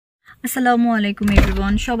আসসালামু আলাইকুম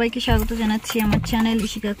এভরিওয়ান, সবাইকে স্বাগত জানাচ্ছি আমার চ্যানেল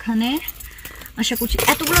ইশিকা খানে। আশা করছি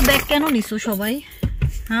এতগুলো ব্যাগ কেন নিছো সবাই?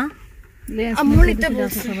 হ্যাঁ,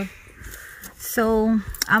 সো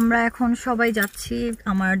আমরা এখন সবাই যাচ্ছি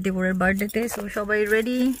আমার দেবরের বার্থডেতে। সো সবাই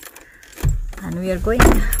ready and we are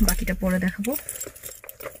going. বাকিটা পরে দেখাবো।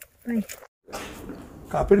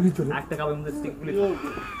 কাপের ভিতরে একটা কাপের মধ্যে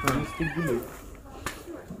স্টিকগুলো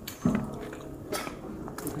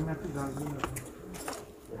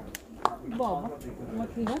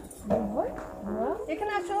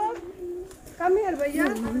এখানে আসো, কাম হিয়ার ভাইয়া,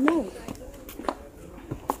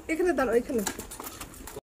 এখানে দাঁড়াও, এখানে।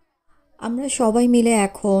 আমরা সবাই মিলে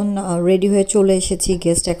এখন রেডি হয়ে চলে এসেছি।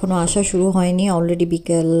 গেস্ট এখনও আসা শুরু হয়নি, অলরেডি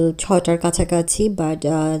বিকেল 6টার কাছাকাছি। বাট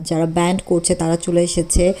যারা ব্যান্ড করছে তারা চলে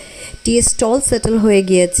এসেছে। টি স্টল সেটেল হয়ে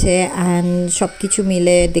গিয়েছে অ্যান্ড সব কিছু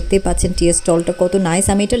মিলে দেখতেই পাচ্ছেন টি স্টলটা কত নাইস।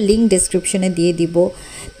 আমি এটা লিঙ্ক ডেসক্রিপশনে দিয়ে দিব।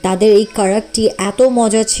 তাদের এই কারাকটি এত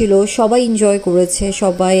মজা ছিল, সবাই এনজয় করেছে,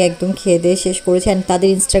 সবাই একদম খেয়ে দিয়ে শেষ করেছে। অ্যান্ড তাদের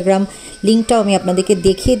ইনস্টাগ্রাম লিঙ্কটাও আমি আপনাদেরকে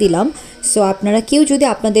দেখিয়ে দিলাম। সো আপনারা কেউ যদি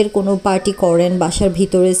আপনাদের কোনো পার্টি করেন বাসার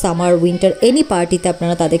ভিতরে, সামার উইন্টার এনি পার্টিতে,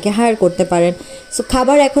 আপনারা তাদেরকে হায়ার করতে পারেন। সো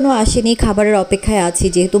খাবার এখনও আসেনি, খাবারের অপেক্ষায় আছি।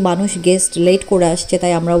 যেহেতু মানুষ গেস্ট লেট করে আসছে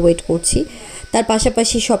তাই আমরা ওয়েট করছি। তার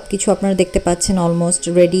পাশাপাশি সব কিছু আপনারা দেখতে পাচ্ছেন অলমোস্ট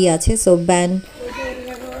রেডি আছে। So band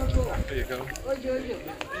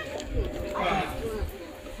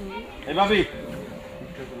Hey, Bobby.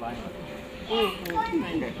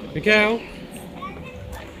 Mikael.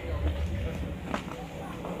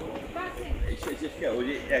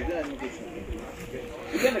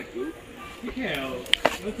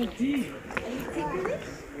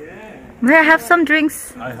 May I have some drinks?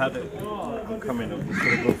 I had it. I'm coming. I'm just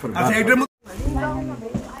gonna go for the bathroom.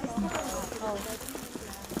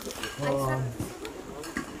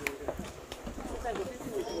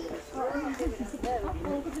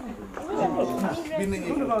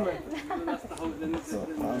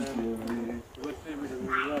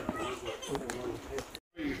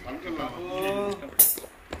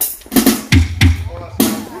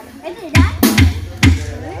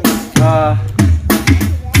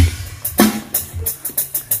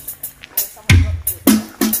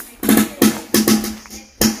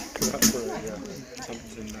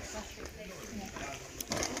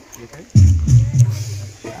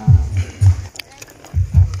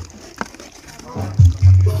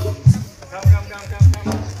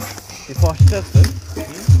 Die Vorstellung?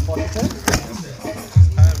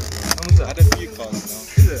 I had a few cars now.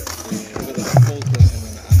 Is it? Yeah, with a Bolton and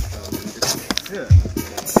an Astra. Yeah.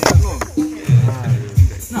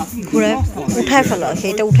 ঘুরে উঠায় ফেলো,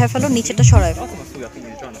 এটা উঠায় ফেলো, নিচেটা সরায় ফেলো।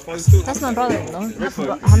 That's my brother, no? That's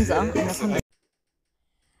Hamza.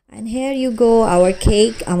 And here you go, our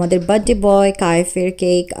cake, আমাদের birthday boy কায়েফের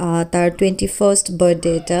cake, তার 21st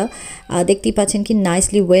birthday. এটা দেখতেই পাচ্ছেন কি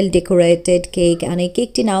নাইসলি ওয়েল ডেকোরেটেড কেক। আর এই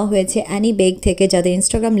কেকটি নেওয়া হয়েছে অ্যানি বেগ থেকে, যাদের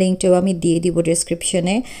ইনস্টাগ্রাম লিঙ্কটাও আমি দিয়ে দিব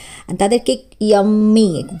ডেসক্রিপশনে। তাদের কেক ইয়াম্মি,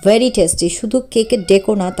 ভেরি টেস্টি। শুধু কেকের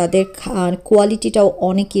ডেকো না, তাদের কোয়ালিটিটাও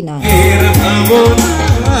অনেকই না।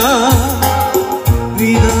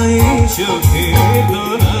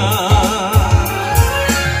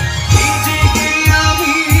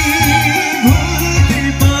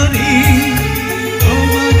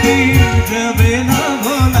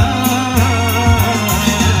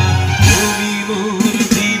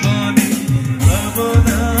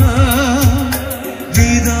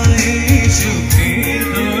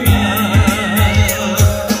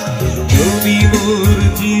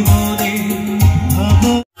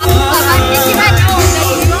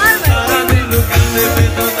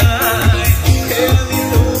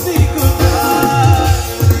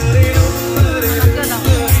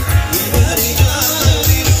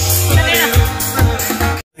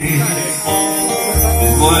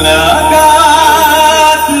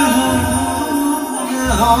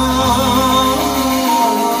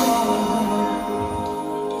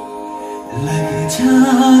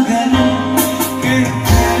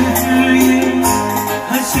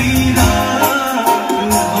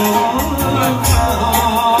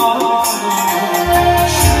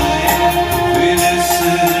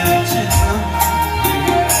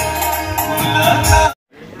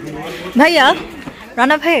 ভাইয়া,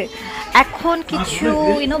 রানা ভাই এখন কিছু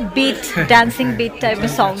বিট, ডান্সিং বিট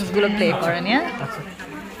টাইপের সংস গুলো প্লে করেন।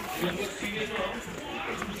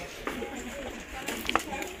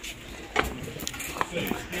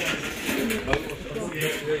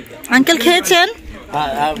 আঙ্কেল খেয়েছেন?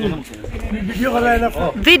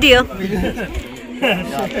 ভিডিও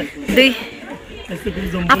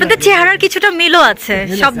আপনাদের চেহারার কিছুটা মিলও আছে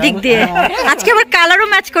সব দিক দিয়ে। আজকে আবার কালারও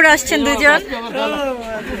ম্যাচ করে আসছেন দুজন।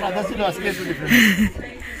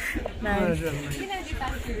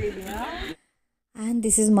 And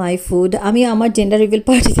this is my food. আমি আমার জেন্ডার রিভিল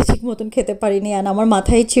পার্টিতে ঠিক মতন খেতে পারিনি, অ্যান্ড আমার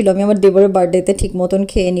মাথায় ছিল আমি আমার দেবরের বার্থডেতে ঠিক মতন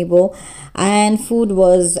খেয়ে নিব। And food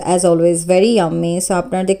was as always very yummy. So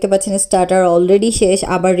আপনারা দেখতে পাচ্ছেন স্টার্টার অলরেডি শেষ,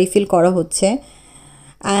 আবার রিফিল করা হচ্ছে।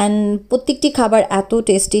 অ্যান্ড প্রত্যেকটি খাবার এত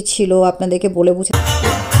টেস্টি ছিল আপনাদেরকে বলে বুঝে।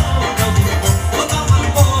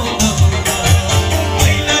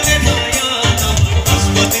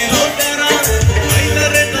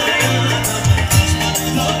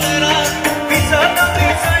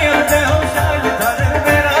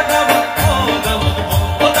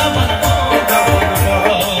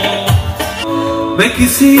 मैं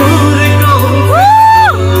किसी और का हूँ,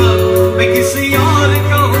 मैं किसी और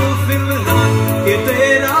का हूँ फिलहाल कि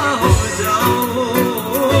तेरा हो जाऊं।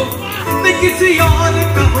 मैं किसी और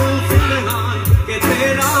का हूँ फिलहाल कि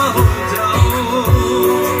तेरा हो जाऊं।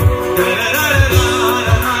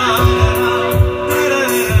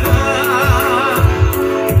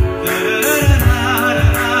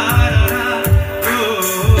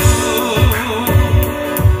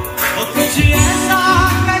 कुछ ऐसा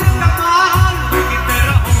कर कमाल कि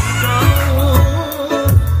तेरा हो जाऊं।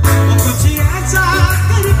 कुछ ऐसा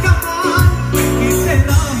कर कमाल कि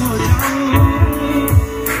तेरा हो जाऊं।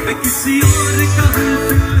 मैं किसी और का हूँ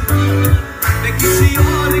फिलहाल, मैं किसी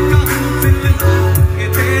और का हूँ फिलहाल कि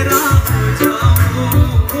तेरा हो जाऊं।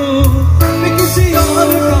 मैं किसी और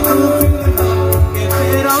का हूँ फिलहाल कि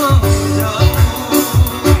तेरा हो जाऊं।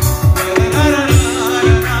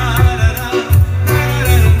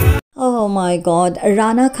 Oh my God,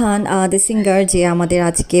 Rana Khan the singer যে আমাদের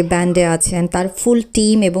আজকে ব্যান্ডে আছেন, তার ফুল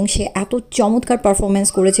টিম, এবং সে এত চমৎকার পারফরমেন্স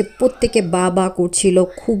করেছে, প্রত্যেকে বা বা করছিল,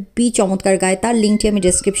 খুবই চমৎকার গায়। তার লিঙ্কটি আমি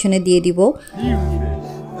ডেসক্রিপশনে দিয়ে দিব।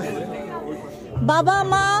 বাবা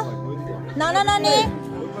মা নানা নানি,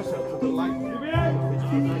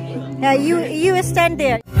 you stand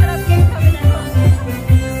there.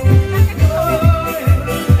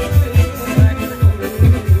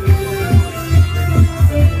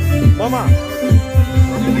 Mama.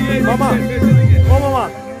 Mama. Oh, Mama.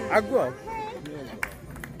 Agua.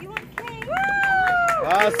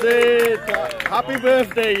 That's it. Happy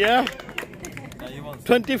birthday, yeah?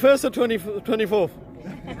 21st or 24th?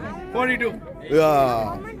 42.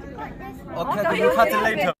 Yeah. Okay, you cut it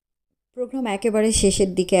later. Programme একেবারে শেষের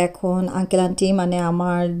দিকে। এখন আঙ্কেল আন্টি মানে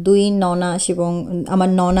আমার দুই ননাস এবং আমার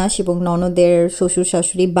ননাস এবং ননদের শ্বশুর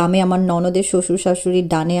শাশুড়ি, বামে আমার ননদের শ্বশুর শাশুড়ি,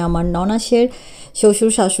 ডানে আমার ননাসের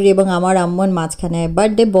শ্বশুর শাশুড়ি এবং আমার আম্মুর মাঝখানে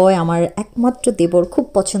বার্থডে বয়, আমার একমাত্র দেবর, খুব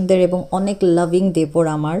পছন্দের এবং অনেক লাভিং দেবর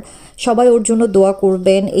আমার। সবাই ওর জন্য দোয়া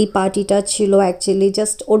করবেন। এই পার্টিটা ছিল অ্যাকচুয়ালি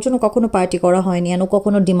জাস্ট ওর জন্য, কখনো পার্টি করা হয়নি আর ও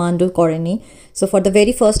কখনো ডিমান্ডও করেনি। So for the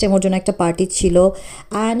very first time ওর জন্য একটা পার্টি ছিল,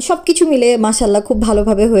 অ্যান্ড সব কিছু মিলে মাশাল্লাহ খুব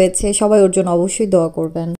ভালোভাবে হয়েছে। সবাই ওর জন্য অবশ্যই দোয়া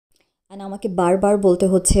করবেন। অ্যান্ড আমাকে বারবার বলতে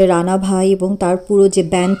হচ্ছে রানা ভাই এবং তার পুরো যে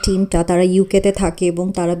ব্যান্ড টিমটা, তারা ইউকেতে থাকে এবং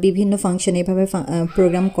তারা বিভিন্ন ফাংশন এভাবে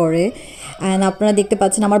প্রোগ্রাম করে। অ্যান্ড আপনারা দেখতে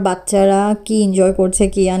পাচ্ছেন আমার বাচ্চারা কি এনজয় করছে,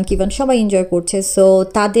 কিয়ান কিভান সবাই এনজয় করছে। সো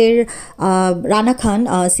তাদের রানা খান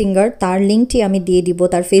সিঙ্গার, তার লিঙ্কটি আমি দিয়ে দিব,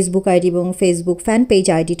 তার ফেসবুক আইডি এবং ফেসবুক ফ্যান পেজ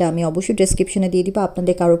আইডিটা আমি অবশ্যই ডেসক্রিপশনে দিয়ে দিব।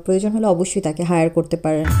 আপনাদের কারো প্রয়োজন হলে অবশ্যই তাকে হায়ার করতে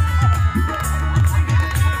পারেন।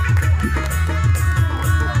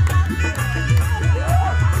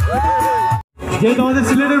 যেহেতু আমাদের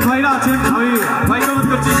সিলেটের ভাইরা আছেন, আমি ভাই কমেন্ট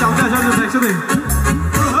করছি সামনে আসার জন্য একসাথে।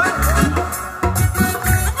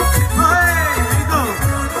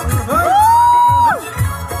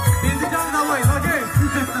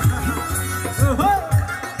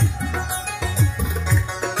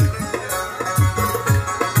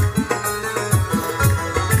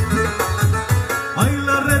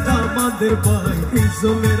 আইলারে দামাদের ভাই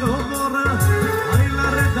ইসলের মোরা,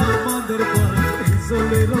 আইলারে দামাদের ভাই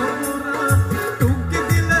ইসলের মোরা, টুকি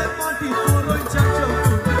দিলে মাটি পরই চাচো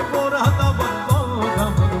মোরা দামান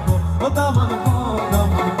দামান দামান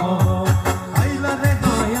দামান। আইলারে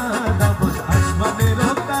দয়া দামান আসমানের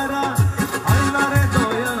তারা, আইলারে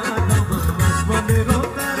দয়া দামান আসমানের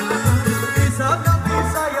তারা, ইসা নবী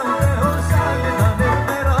সায়ালে হো সায়দানে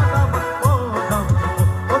তেরা দামান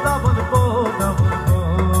দামান দামান দামান।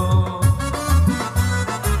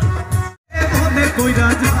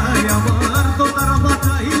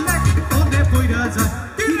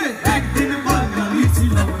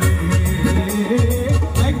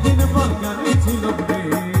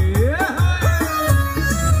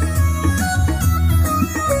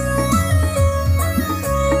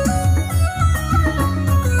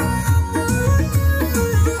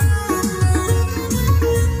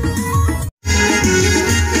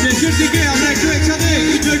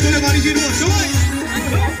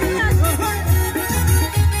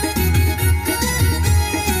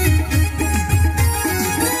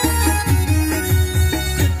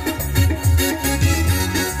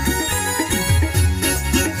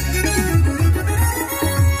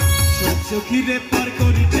 সখীরে পার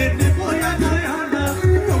করিতে নেব আনা আনা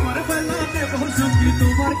তোমার বেলা নেব সখী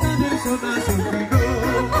তোমার কানের সোনা সখী গো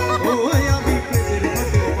ও আমি প্রেমের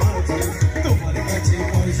ঘাটে মাঝি তোমার কাছে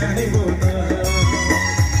পয়সা নেব না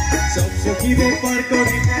সব সখীরে পার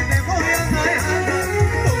করিতে নেব আনা আনা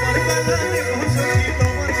তোমার বেলা নেব সখী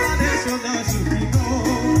তোমার কানের সোনা সখী গো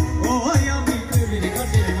ও আমি প্রেমের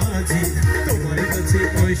ঘাটে মাঝি তোমার কাছে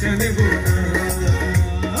পয়সা নেব না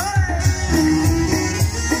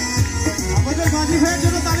আমাদের মাঝি ভাইয়ের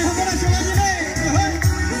জন্য তালি হবে না সবাই মিলে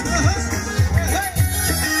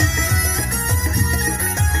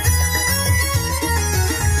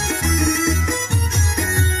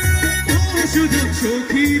সুযোগ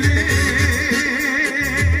সখী রে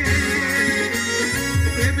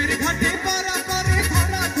প্রেমের ঘাটে পারা পারে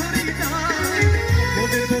ধরা ধরি যায়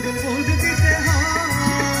মোদের বদল বোঝ দিতে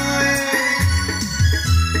হয়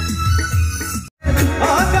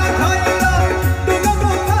আটা খাইলাম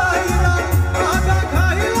দুটো খাইলাম আটা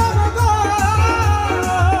খাইলাম গো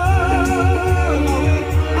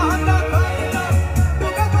আটা খাইলাম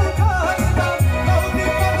দুটো খাইলাম নৌদি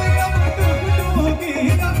বানাইলাম টুকটুকি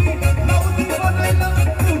আমি নৌদি বানাইলাম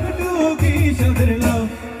টুকটুকি সাদরলাম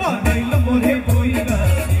বানাইলাম মোরে বইলা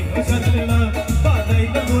ও সাদরলাম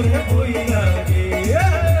বানাইলাম মোরে বইলা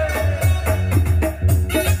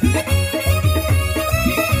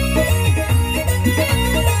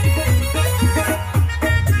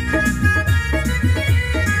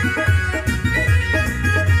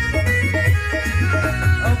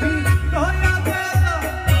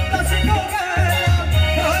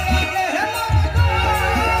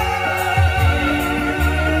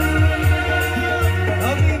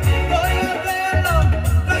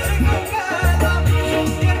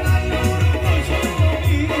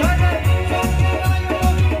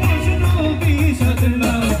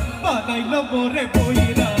মোরে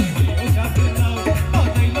বইরা ও সাধনা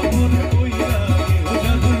বানাইলো মোরে বইরা ও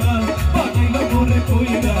সাধনা বানাইলো মোরে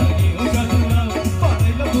বইরা ও সাধনা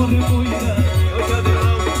বানাইলো মোরে বইরা